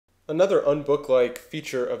Another unbook-like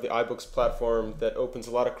feature of the iBooks platform that opens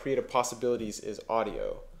a lot of creative possibilities is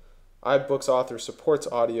audio. iBooks Author supports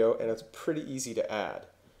audio, and it's pretty easy to add.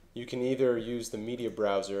 You can either use the media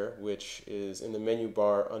browser, which is in the menu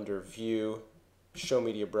bar under View, Show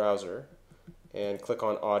Media Browser, and click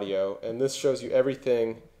on Audio, and this shows you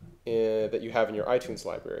everything that you have in your iTunes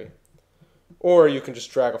library. Or you can just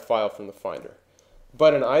drag a file from the Finder.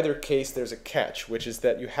 But in either case, there's a catch, which is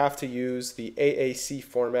that you have to use the AAC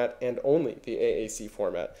format and only the AAC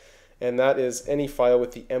format, and that is any file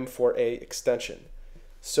with the M4A extension.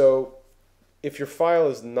 So if your file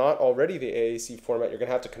is not already the AAC format, you're going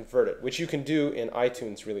to have to convert it, which you can do in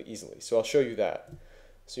iTunes really easily. So I'll show you that.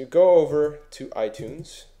 So you go over to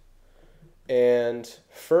iTunes, and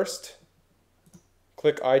first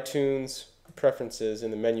click iTunes Preferences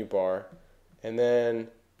in the menu bar, and then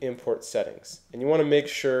Import Settings. And you want to make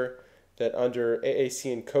sure that under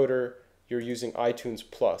AAC Encoder you're using iTunes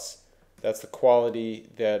Plus. That's the quality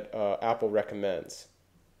that Apple recommends.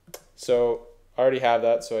 So I already have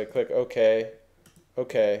that, so I click OK.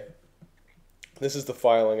 OK. This is the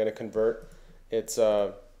file I'm going to convert. It's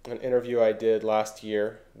an interview I did last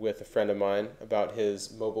year with a friend of mine about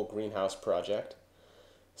his mobile greenhouse project.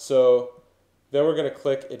 So then we're going to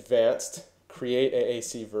click Advanced, Create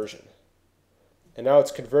AAC Version. And now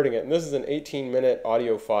it's converting it. And this is an 18-minute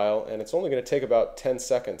audio file, and it's only going to take about 10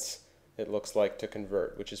 seconds, it looks like, to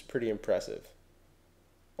convert, which is pretty impressive.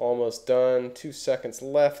 Almost done. 2 seconds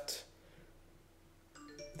left.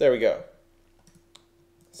 There we go.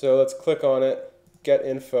 So let's click on it, Get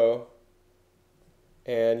Info.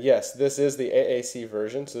 And yes, this is the AAC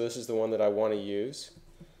version, so this is the one that I want to use.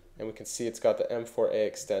 And we can see it's got the M4A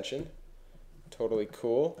extension. Totally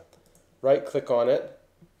cool. Right-click on it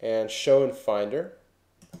and Show in Finder,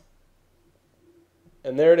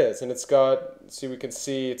 and there it is. And it's got, we can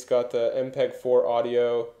see it's got the MPEG-4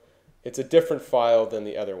 audio. It's a different file than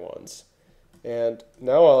the other ones. And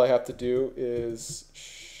now all I have to do is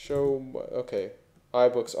show, okay,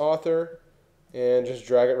 iBooks Author, and just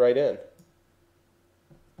drag it right in.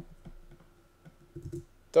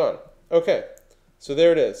 Done. Okay, so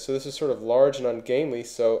there it is. So this is sort of large and ungainly,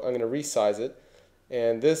 so I'm going to resize it,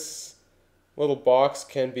 and this little box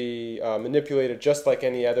can be manipulated just like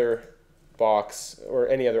any other box, or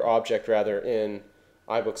any other object rather, in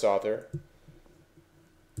iBooks Author.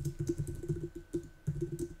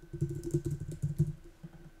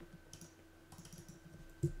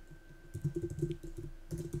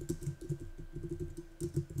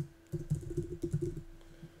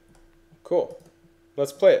 Cool.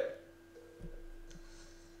 Let's play it.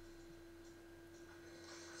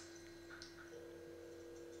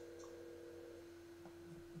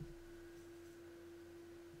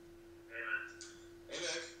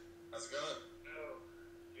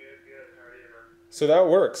 So that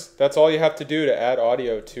works. That's all you have to do to add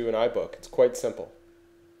audio to an iBook. It's quite simple.